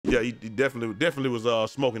Yeah, he definitely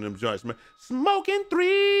was smoking them joints, man. Smoking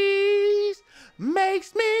threes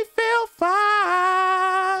makes me feel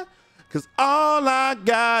fine, 'cause all I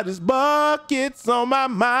got is buckets on my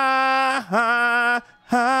mind.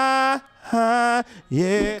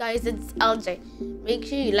 Yeah. Guys, it's LJ. Make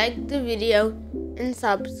sure you like the video and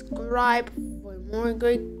subscribe for more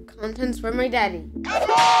great contents from my daddy. Come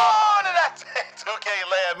on, and that's 2K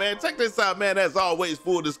Lab, man. Check this out, man. As always,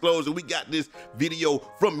 full disclosure, we got this video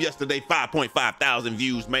from yesterday, 5.5 thousand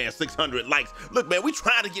views, man, 600 likes. Look, man, we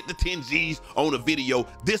trying to get the 10 G's on a video.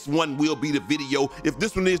 This one will be the video. If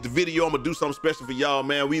this one is the video, I'm gonna do something special for y'all,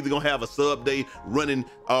 man. We either gonna have a sub day running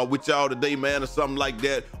with y'all today, man, or something like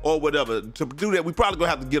that, or whatever. To do that, we probably gonna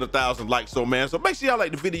have to get 1,000 likes, so man. So make sure y'all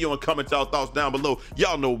like the video and comment y'all thoughts down below.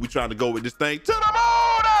 Y'all know we trying to go with this thing to the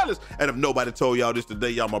moon, Alice. And if nobody told y'all this today,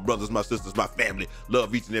 y'all my brothers, my sisters, my family.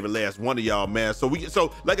 Love each and every last one of y'all, man. So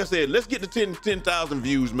like I said, let's get to 10,000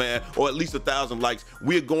 views, man, or at least 1,000 likes.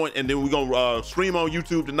 We're going, and then we're gonna stream on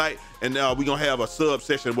YouTube tonight, and we're gonna have a sub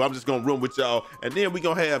session where I'm just gonna run with y'all, and then we're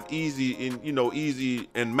gonna have Easy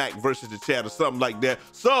and Mac versus the chat or something like that.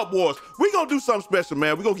 Sub Wars. We're gonna do something special,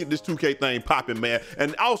 man. We're gonna get this 2K thing popping, man.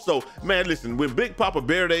 And also, man, listen, when Big Papa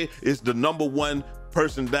Verde is the #1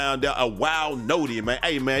 person down there, a wild noti, man.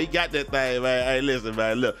 Hey, man, he got that thing, man. Hey, listen,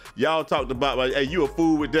 man, look, y'all talked about, like, hey, you a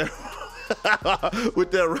fool with that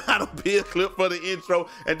with that Rhino Pill clip for the intro,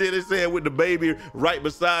 and then it said with the baby right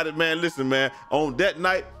beside it, man. Listen, man, on that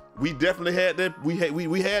night, we definitely had that. We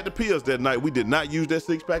had the pills that night. We did not use that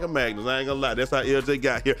 6-pack of Magnums. I ain't gonna lie. That's how LJ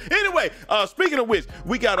got here. Anyway, speaking of which,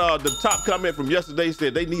 we got the top comment from yesterday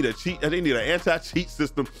said they need an anti-cheat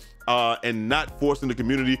system. And not forcing the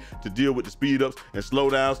community to deal with the speed ups and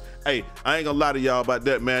slowdowns. Hey, I ain't gonna lie to y'all about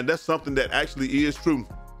that, man. That's something that actually is true.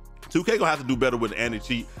 2K gonna have to do better with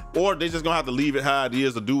anti-cheat, or they just gonna have to leave it how it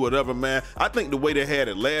is or do whatever, man. I think the way they had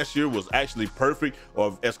it last year was actually perfect,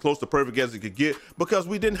 or as close to perfect as it could get, because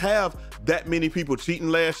we didn't have that many people cheating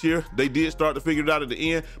last year. They did start to figure it out at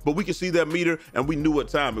the end, but we could see that meter and we knew what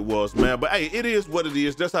time it was, man. But hey, it is what it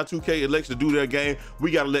is. That's how 2K elects to do their game. We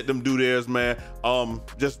gotta let them do theirs, man.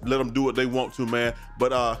 Just let them do what they want to, man.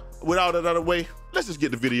 But with all that out of the way, let's just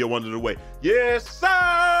get the video under the way. Yes, sir!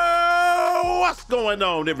 What's going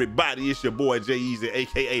on, everybody? It's your boy Jay Easy,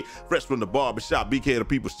 aka Fresh from the Barbershop, BK the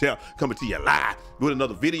People's Champ, coming to you live with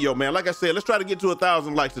another video, man. Like I said, let's try to get to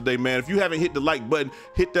 1,000 likes today, man. If you haven't hit the like button,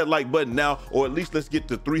 hit that like button now, or at least let's get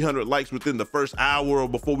to 300 likes within the first hour, or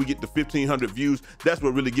before we get to 1,500 views. That's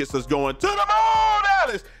what really gets us going to the moon,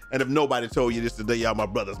 Alice. And if nobody told you this today, y'all my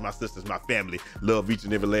brothers, my sisters, my family, love each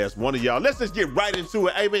and every last one of y'all. Let's just get right into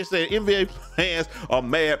it. Hey, said NBA fans are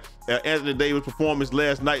mad at Anthony Davis' performance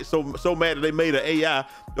last night. So mad that they made an AI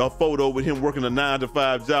photo with him working a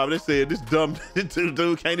 9-to-5 job. They said this dumb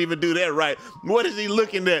dude can't even do that right. What is he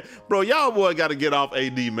looking at? Bro, y'all boy got to get off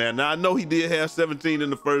AD, man. Now, I know he did have 17 in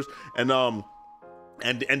the first, and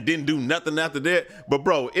didn't do nothing after that. But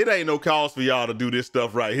bro, it ain't no cause for y'all to do this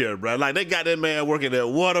stuff right here, bro. Like, they got that man working at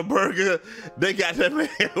Whataburger. They got that man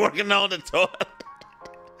working on the toilet.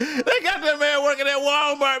 They got that man working at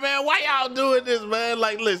Walmart, man. Why y'all doing this, man?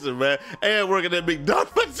 Like, listen, man. And working at McDonald's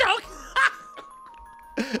for joking.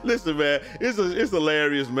 Listen, man, it's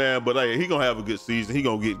hilarious, man. But hey, he gonna have a good season. He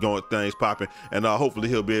gonna get going, things popping, and hopefully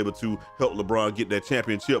he'll be able to help LeBron get that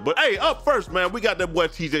championship. But hey, up first, man, we got that boy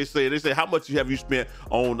TJ said. They say, how much have you spent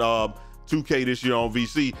on 2K this year on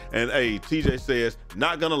VC? And hey, TJ says,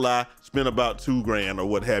 not gonna lie, spent about $2 grand or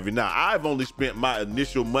what have you. Now, I've only spent my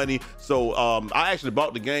initial money, so I actually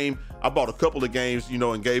bought the game. I bought a couple of games,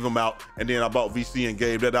 and gave them out, and then I bought VC and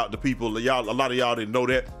gave that out to people. Y'all, a lot of y'all didn't know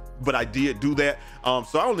that, but I did do that.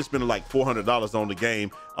 So I only spent like $400 on the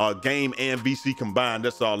game and VC combined.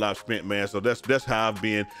 That's all I've spent, man. So that's how I've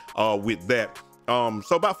been with that.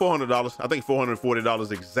 So about $400, I think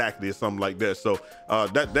 $440 exactly, or something like that. So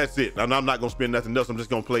that's it. And I'm not gonna spend nothing else. I'm just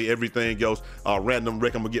gonna play everything else random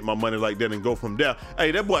wreck. I'm gonna get my money like that and go from there.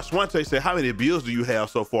 Hey, that boy Swante said, how many bills do you have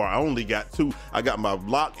so far? I only got 2. I got my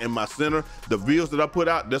block and my center. The bills that I put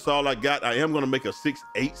out, that's all I got. I am gonna make a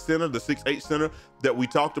 6'8 center, the 6'8 center that we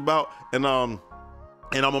talked about, and I'm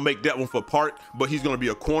gonna make that one for Park, but he's gonna be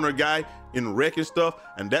a corner guy in rec and stuff,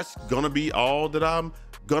 and that's gonna be all that I'm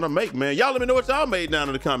gonna make, man. Y'all let me know what y'all made down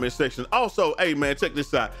in the comment section. Also, hey man, check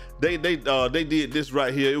this out. They did this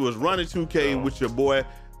right here. It was running 2K with your boy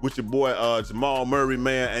Jamal Murray,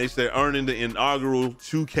 man, and he said earning the inaugural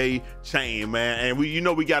 2K chain, man. And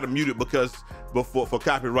we got to mute it because for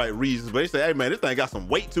copyright reasons. But they say, hey man, this thing got some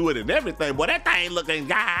weight to it and everything. Boy, that thing looking,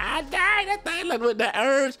 god dang, that thing looking with that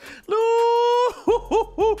urge.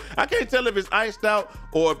 I can't tell if it's iced out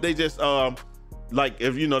or if they just like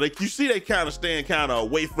if you know you see they kind of stand kind of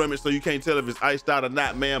away from it, so you can't tell if it's iced out or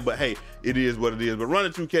not, man. But hey, it is what it is. But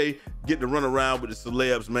running 2K, get to run around with the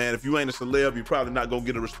celebs, man. If you ain't a celeb, you're probably not gonna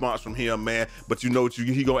get a response from him, man. But you know what,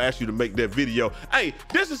 he gonna ask you to make that video. Hey,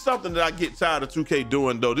 this is something that I get tired of 2K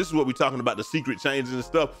doing though. This is what we're talking about, the secret changes and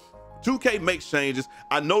stuff. 2K makes changes.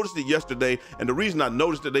 I noticed it yesterday, and the reason I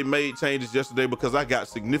noticed that they made changes yesterday because I got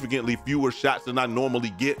significantly fewer shots than I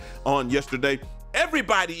normally get on yesterday.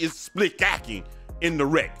 Everybody is split-acking in the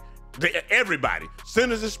rec. Everybody.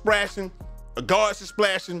 Centers is splashing, guards is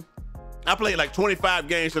splashing. I played like 25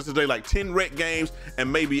 games yesterday, like 10 rec games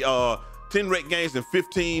and maybe 10 rec games and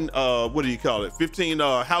 15, what do you call it? 15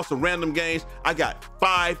 House of Random games. I got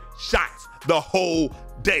 5 shots the whole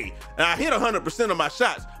day. And I hit 100% of my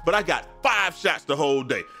shots, but I got 5 shots the whole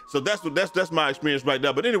day. So that's my experience right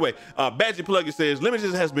now. But anyway, Badgy Plugger says,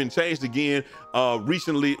 limited has been changed again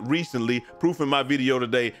recently, proofing my video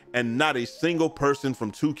today, and not a single person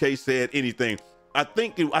from 2K said anything. I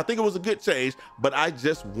think it was a good change, but I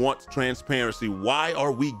just want transparency. Why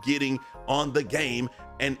are we getting on the game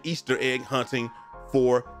and Easter egg hunting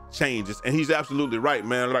for changes? And he's absolutely right,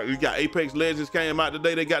 man. Like, you got Apex Legends came out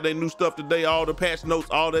today, they got their new stuff today, all the patch notes,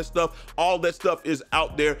 all that stuff is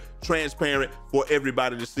out there, transparent for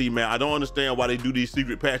everybody to see, man. I don't understand why they do these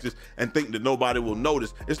secret patches and think that nobody will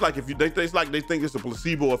notice. It's like it's like they think it's a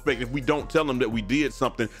placebo effect. If we don't tell them that we did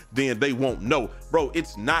something, then they won't know. Bro,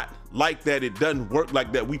 it's not like that. It doesn't work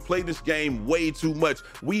like that. We play this game way too much.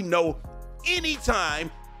 We know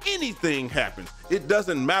anytime anything happens. It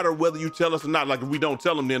doesn't matter whether you tell us or not. Like, if we don't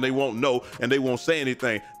tell them, then they won't know and they won't say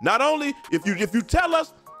anything. Not only if you tell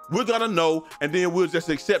us, we're gonna know, and then we'll just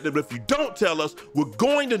accept it. But if you don't tell us, we're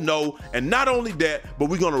going to know, and not only that, but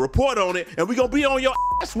we're gonna report on it, and we're gonna be on your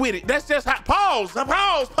ass with it. That's just how, pause,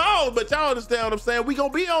 but y'all understand what I'm saying? We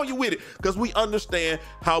gonna be on you with it, because we understand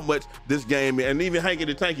how much this game is. And even Hanky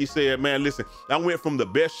the Tanky said, man, listen, I went from the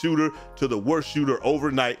best shooter to the worst shooter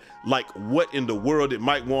overnight. Like, what in the world did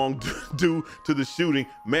Mike Wang do to the shooting?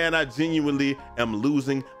 Man, I genuinely am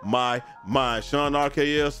losing my mind. Sean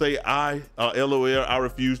RKL say, LOL, I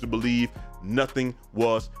refuse to believe nothing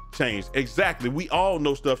was changed. Exactly, we all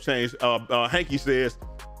know stuff changed. Hanky says,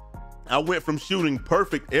 I went from shooting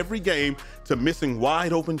perfect every game to missing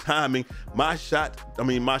wide open timing. My shot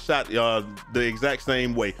the exact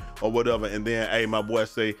same way or whatever. And then, hey, my boy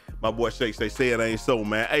Shake say it ain't so,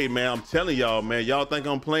 man. Hey, man, I'm telling y'all, man, y'all think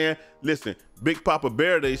I'm playing? Listen, Big Papa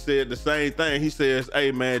Bear, they said the same thing. He says,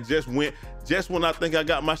 hey, man, just when I think I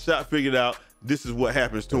got my shot figured out, this is what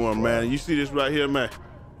happens to him, man. You see this right here, man?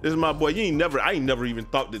 This is my boy. I ain't never even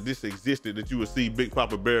thought that this existed, that you would see Big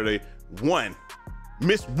Papa Bear, they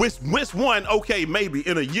miss one, okay, maybe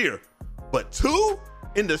in a year, but 2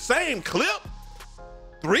 in the same clip?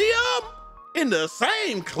 3 of them in the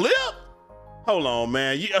same clip? Hold on,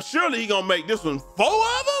 man. Surely he gonna make this one 4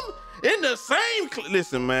 of them in the same clip.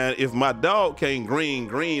 Listen, man, if my dog can't green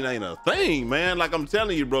ain't a thing, man. Like, I'm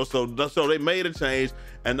telling you, bro. So they made a change,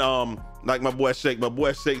 and like my boy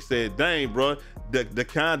Shake said, dang, bro, the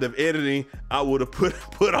kind of editing I would have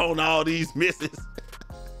put on all these misses.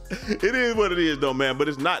 It is what it is though, man, but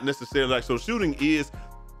it's not necessarily like, so shooting is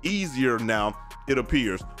easier now, it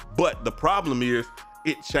appears, but the problem is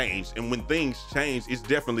it changed, and when things change, it's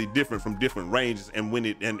definitely different from different ranges, and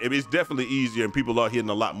it's definitely easier and people are hitting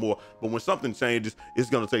a lot more. But when something changes, it's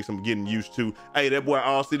gonna take some getting used to. Hey, that boy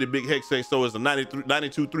All City Big Hex say, so is a 92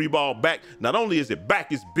 3-ball back. Not only is it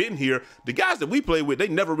back, it's been here. The guys that we play with, they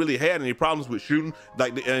never really had any problems with shooting.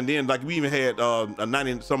 Like, and then like we even had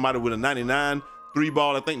somebody with a 99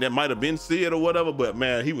 3-ball, I think that might have been Sid or whatever, but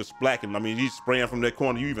man, he was splacking. I mean, he's spraying from that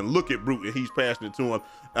corner. You even look at Brute and he's passing it to him,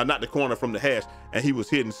 not the corner, from the hash, and he was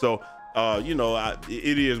hitting. So, you know,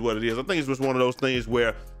 it is what it is. I think it's just one of those things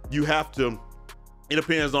where you have to, it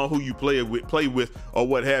depends on who you play with or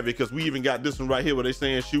what have you, because we even got this one right here where they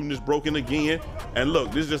saying shooting is broken again. And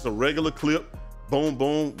look, this is just a regular clip. Boom,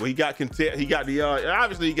 boom. Well, he got content. He got the,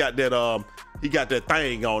 obviously he got that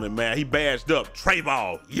thing on him, man. He badged up, Trey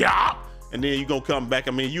Ball, yeah. And then you gonna come back.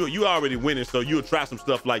 I mean, you already winning, so you'll try some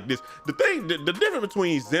stuff like this. The difference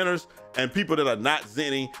between Zenners and people that are not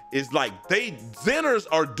Zenning is like Zenners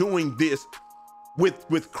are doing this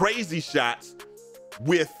with crazy shots,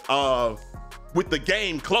 with the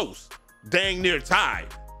game close, dang near tied.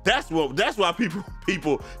 That's why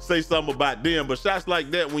people say something about them. But shots like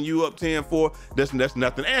that when you up 10-4, that's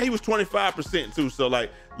nothing. And he was 25% too. So like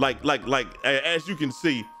as you can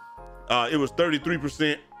see, it was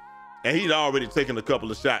 33%. And he'd already taken a couple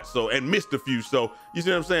of shots, so, and missed a few. So you see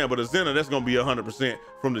what I'm saying? But a Zenner, that's gonna be 100%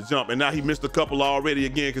 from the jump. And now he missed a couple already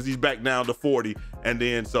again because he's back down to 40. And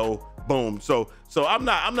then so boom. So I'm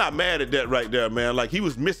not mad at that right there, man. Like, he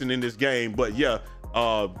was missing in this game, but yeah,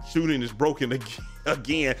 shooting is broken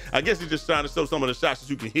again. I guess he's just trying to show some of the shots that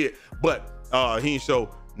you can hit, but he ain't show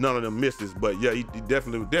none of them misses. But yeah, he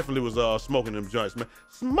definitely was smoking them joints, man.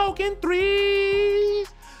 Smoking threes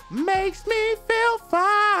makes me feel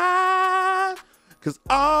fine, 'cause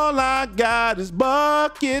all I got is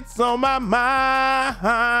buckets on my mind.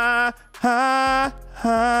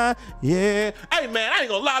 Yeah. Hey, man, I ain't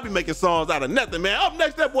gonna lie, I be making songs out of nothing, man. Up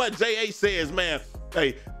next, that boy J.A. says, man,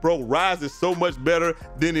 hey, bro, Rise is so much better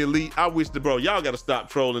than Elite. I wish bro, y'all gotta stop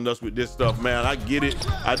trolling us with this stuff, man. I get it.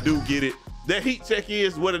 I do get it. That heat check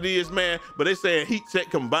is what it is, man. But they saying heat check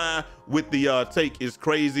combined with the take is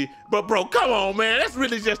crazy. But bro, come on, man. That's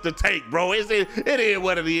really just a take, bro. It is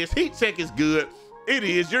what it is. Heat check is good. It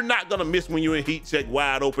is. You're not gonna miss when you're in heat check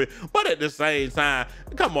wide open. But at the same time,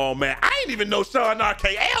 come on, man. I didn't even know Sean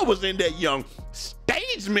RKL was in that young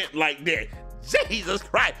stagement like that. Jesus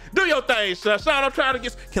Christ. Do your thing, Sean. I'm trying to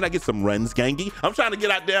get, can I get some runs, gangy? I'm trying to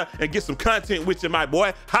get out there and get some content with you, my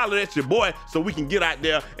boy. Holler at your boy so we can get out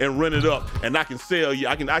there and run it up, and I can sell you.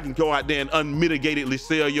 I can go out there and unmitigatedly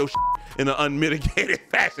sell your shit in an unmitigated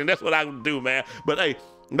fashion. That's what I can do, man. But hey,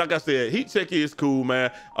 like I said, heat check is cool,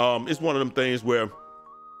 man. It's one of them things where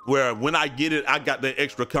when I get it, I got that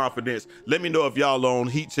extra confidence. Let me know if y'all on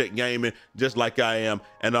heat check gaming just like I am,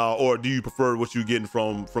 and or do you prefer what you getting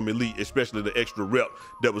from Elite, especially the extra rep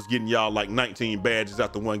that was getting y'all like 19 badges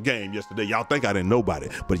after one game yesterday. Y'all think I didn't know about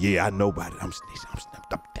it, but yeah, I know about it. I'm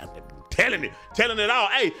telling it all.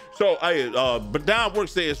 Hey, so but Downwork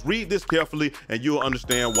says, read this carefully and you'll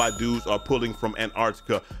understand why dudes are pulling from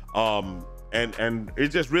Antarctica. And it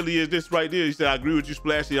just really is this right there. He said, I agree with you,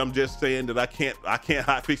 Splashy. I'm just saying that I can't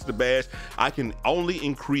hot fix the badge. I can only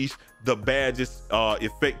increase the badge's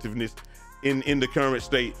effectiveness in the current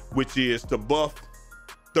state, which is to buff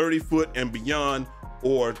 30 foot and beyond,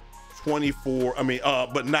 or 24,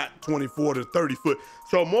 but not 24 to 30 foot.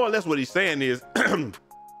 So more or less what he's saying is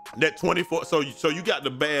that 24, so you got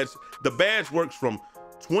the badge works from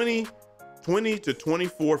 20 to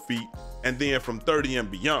 24 feet, and then from 30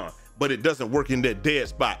 and beyond. But it doesn't work in that dead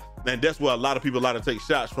spot. And that's where a lot of people like to take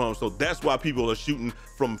shots from. So that's why people are shooting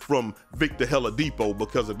from Victor Heladipo,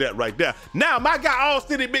 because of that right there. Now, my guy, All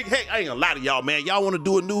City Big Heck, I ain't gonna lie to y'all, man. Y'all wanna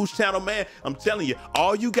do a news channel, man? I'm telling you,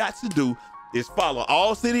 all you got to do is follow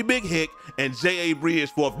All City Big Heck and J.A.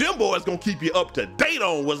 Bridgeforth. Them boys gonna keep you up to date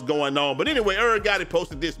on what's going on. But anyway, yrndj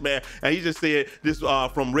posted this, man, and he just said this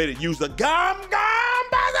from Reddit user, Gum Gum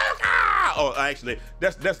Bazooka! Oh, actually,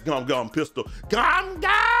 that's Gum Gum Pistol. Gum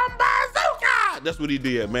Gum Bazooka! That's what he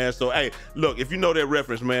did, man. So, hey, look, if you know that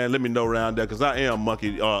reference, man, let me know around there, because I am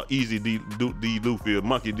Monkey Easy D Luffy,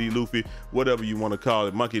 Monkey D Luffy, whatever you want to call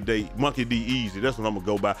it, Monkey D Easy. That's what I'm gonna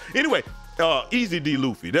go by. Anyway, Easy D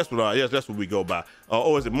Luffy. That's what that's what we go by.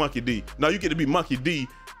 Or is it Monkey D? No, you get to be Monkey D,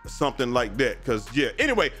 something like that. Cause yeah.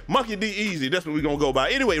 Anyway, Monkey D Easy. That's what we gonna go by.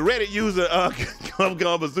 Anyway, Reddit user Gum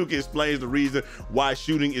Gum Bazooka explains the reason why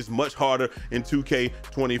shooting is much harder in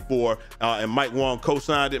 2K24. And Mike Wang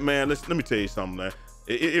co-signed it, man. Let me tell you something, man.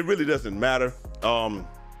 It really doesn't matter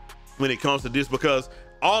when it comes to this, because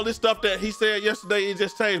all this stuff that he said yesterday, it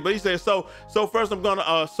just changed. But he said, so first I'm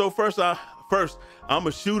gonna first I'm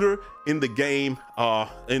a shooter in the game,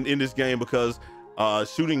 in this game, because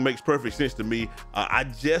shooting makes perfect sense to me. I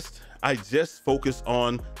just focus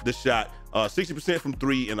on the shot. 60% from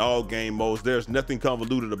 3 in all game modes. There's nothing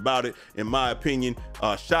convoluted about it, in my opinion.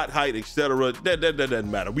 Shot height, etc. That doesn't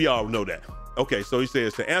matter. We all know that. Okay, so he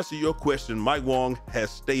says, to answer your question, Mike Wang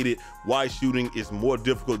has stated why shooting is more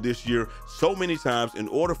difficult this year so many times. In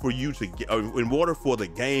order for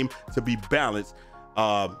the game to be balanced,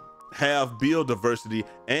 have build diversity,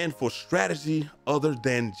 and for strategy other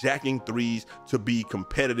than jacking threes to be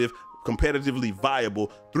competitively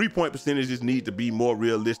viable, 3-point percentages need to be more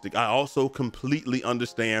realistic. I also completely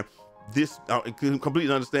understand this.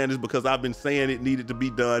 Because I've been saying it needed to be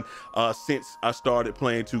done since I started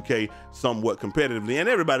playing 2K somewhat competitively, and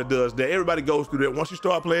everybody does that. Everybody goes through that. Once you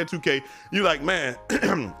start playing 2K, you're like, man,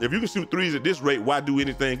 if you can shoot threes at this rate, why do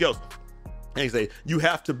anything else? And he say you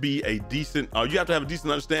have to be a decent, you have to have a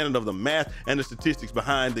decent understanding of the math and the statistics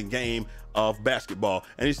behind the game of basketball.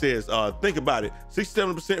 And he says, think about it,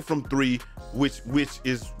 67% from 3, which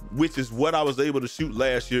is what I was able to shoot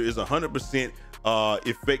last year, is 100%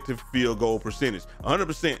 effective field goal percentage.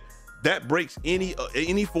 100%. That breaks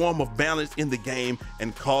any form of balance in the game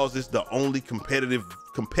and causes the only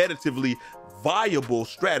competitively viable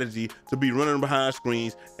strategy to be running behind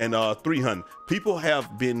screens and 300. People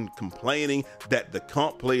have been complaining that the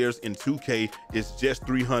comp players in 2K is just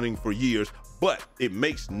 300 for years, but it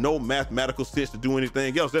makes no mathematical sense to do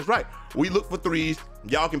anything else. That's right. We look for threes.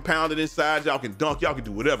 Y'all can pound it inside. Y'all can dunk. Y'all can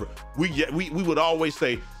do whatever. We would always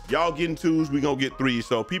say, y'all getting twos, we gonna get threes.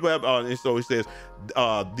 So people have, and so it says,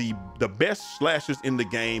 the best slashers in the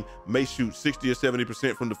game may shoot 60 or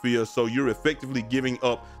 70% from the field. So you're effectively giving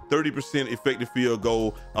up 30% effective field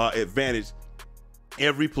goal advantage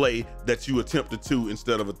every play that you attempt a 2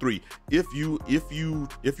 instead of a 3.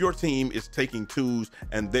 If your team is taking 2s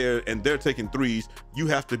and they're taking 3s, you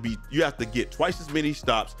have to get twice as many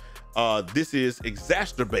stops. This is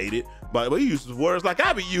exacerbated by, well, he uses words like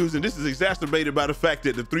I be using. This is exacerbated by the fact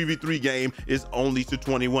that the 3v3 game is only to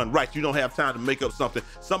 21. Right, you don't have time to make up something.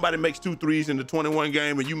 Somebody makes 2 3s in the 21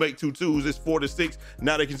 game and you make 2 2s, it's 4 to 6.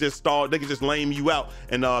 Now they can just start, they can just lame you out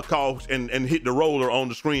and call and hit the roller on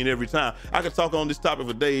the screen every time. I could talk on this topic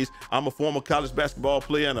for days. I'm a former college basketball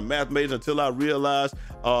player and a math major until I realized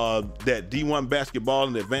that D1 basketball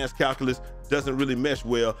and advanced calculus doesn't really mesh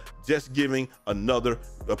well. Just giving another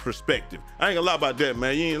perspective. I ain't gonna lie about that,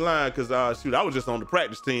 man. You ain't lying, because shoot, I was just on the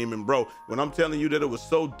practice team, and bro, when I'm telling you that it was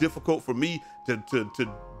so difficult for me to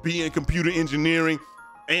be in computer engineering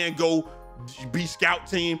and go be scout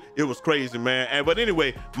team, it was crazy, man. But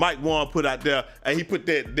anyway, Mike Wang put out there, and he put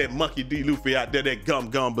that monkey D. Luffy out there, that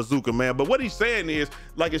gum bazooka, man. But what he's saying is,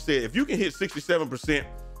 like I said, if you can hit 67%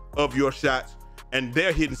 of your shots, and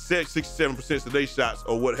they're hitting 67% of their shots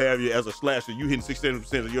or what have you as a slasher, you hitting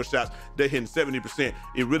 67% of your shots, they're hitting 70%.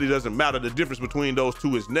 It really doesn't matter. The difference between those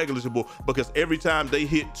two is negligible, because every time they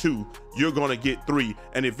hit 2, you're gonna get 3,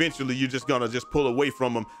 and eventually you're just gonna pull away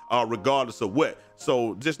from them regardless of what.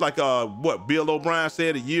 So just like what Bill O'Brien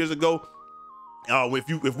said years ago,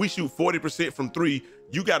 if we shoot 40% from 3,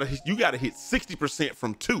 you gotta hit 60%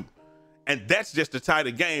 from 2, and that's just a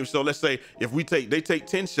tighter game. So let's say if they take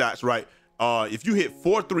 10 shots, right? If you hit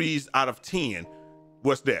 4 threes out of 10,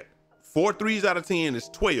 what's that? 4 threes out of 10 is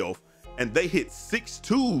 12, and they hit 6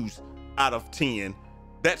 2s out of 10,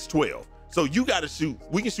 that's 12. So you gotta shoot,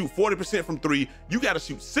 we can shoot 40% from 3, you gotta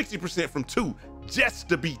shoot 60% from 2 just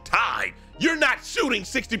to be tied. You're not shooting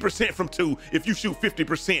 60% from 2. If you shoot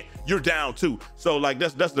 50%, you're down 2. So like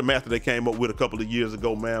that's the math that they came up with a couple of years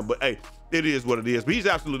ago, man. But hey, it is what it is. But he's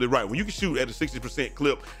absolutely right. When you can shoot at a 60%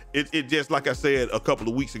 clip, it just, like I said a couple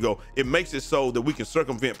of weeks ago, it makes it so that we can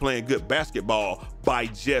circumvent playing good basketball by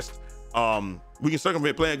just shooting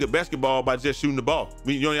the ball. I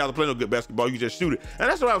mean, you don't have to play no good basketball, you just shoot it. And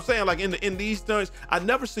that's what I'm saying. Like in these turns, I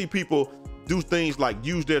never see people do things like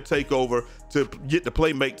use their takeover to get the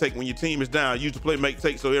play make take when your team is down. Use the play make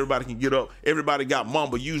take so everybody can get up. Everybody got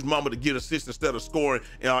Mamba. Use Mamba to get assists instead of scoring.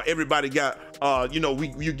 Everybody got,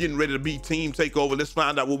 you're getting ready to be team takeover. Let's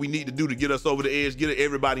find out what we need to do to get us over the edge, get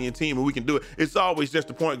everybody in team, and we can do it. It's always just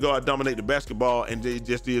the point guard dominate the basketball, and it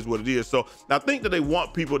just is what it is. So I think that they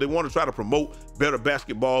want to try to promote better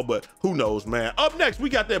basketball, but who knows, man. Up next, we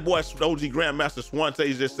got that boy OG Grandmaster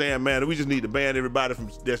Swante just saying, man, we just need to ban everybody from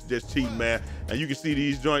just cheating, man. And you can see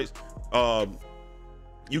these joints. Right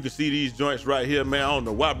here, man. I don't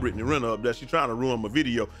know why Brittany Renner up there. She's trying to ruin my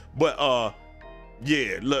video. But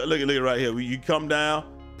yeah, look at right here. You come down,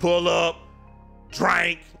 pull up,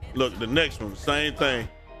 drink. Look, the next one, same thing.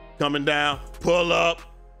 Coming down, pull up,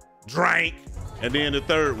 drink. And then the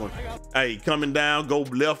third one, hey, coming down, go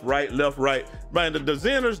left, right. Man, the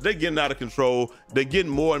Zenners, they getting out of control. They're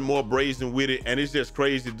getting more and more brazen with it, and it's just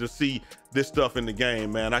crazy to see this stuff in the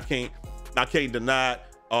game, man. I can't deny it.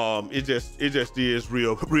 It just is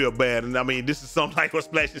real bad. And I mean, this is something like what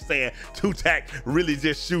Splash is saying. 2TAC really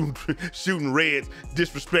just shooting reds,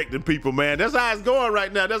 disrespecting people, man. That's how it's going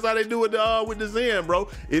right now. That's how they do it with the Zen, bro.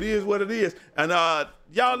 It is what it is. And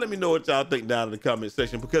y'all let me know what y'all think down in the comment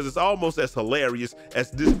section, because it's almost as hilarious as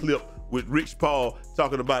this clip with Rich Paul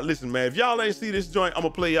talking about, listen, man, if y'all ain't see this joint, I'm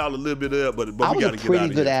gonna play y'all a little bit of it, but we gotta get out of here. I was a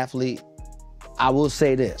pretty good athlete. I will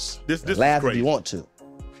say this. This laugh if you want to.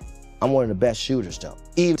 I'm one of the best shooters, though.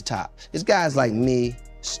 Even the top. It's guys like me,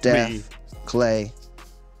 Steph, Clay.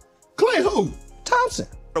 Clay who? Thompson.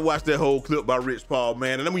 I watched that whole clip by Rich Paul,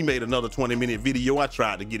 man, and then we made another 20-minute video. I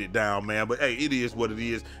tried to get it down, man, but hey, it is what it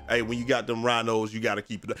is. Hey, when you got them rhinos, you got to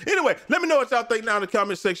keep it up. Anyway, let me know what y'all think down in the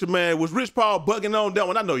comment section, man. Was Rich Paul bugging on that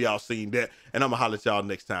one? I know y'all seen that, and I'm going to holler at y'all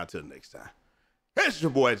next time. Till next time. It's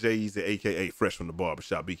your boy Jay Easy, a.k.a. Fresh from the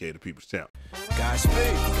Barbershop, BK the People's Champ.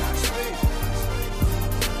 Godspeed.